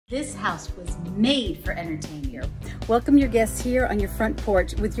This house was made for entertainment. Welcome your guests here on your front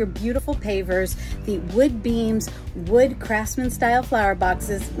porch with your beautiful pavers, the wood beams, wood craftsman style flower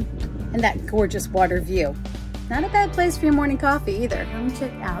boxes, and that gorgeous water view. Not a bad place for your morning coffee either. Come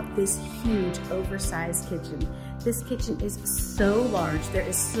check out this huge oversized kitchen. This kitchen is so large. There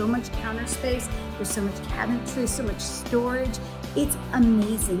is so much counter space. There's so much cabinetry, so much storage. It's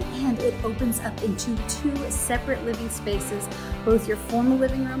amazing, and it opens up into two separate living spaces, both your formal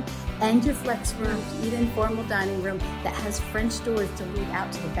living room and your flex room, even formal dining room that has French doors to lead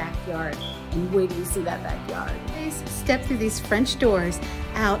out to the backyard. And wait till you see that backyard. Please step through these French doors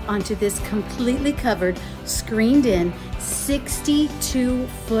out onto this completely covered, screened in,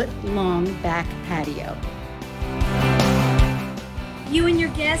 62-foot long back patio. You and your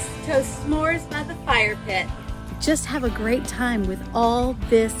guests toast s'mores by the fire pit. Just have a great time with all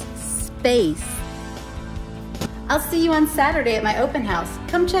this space. I'll see you on Saturday at my open house.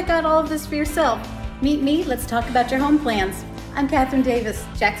 Come check out all of this for yourself. Meet me, let's talk about your home plans. I'm Catherine Davis,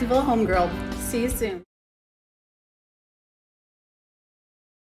 Jacksonville homegirl. See you soon.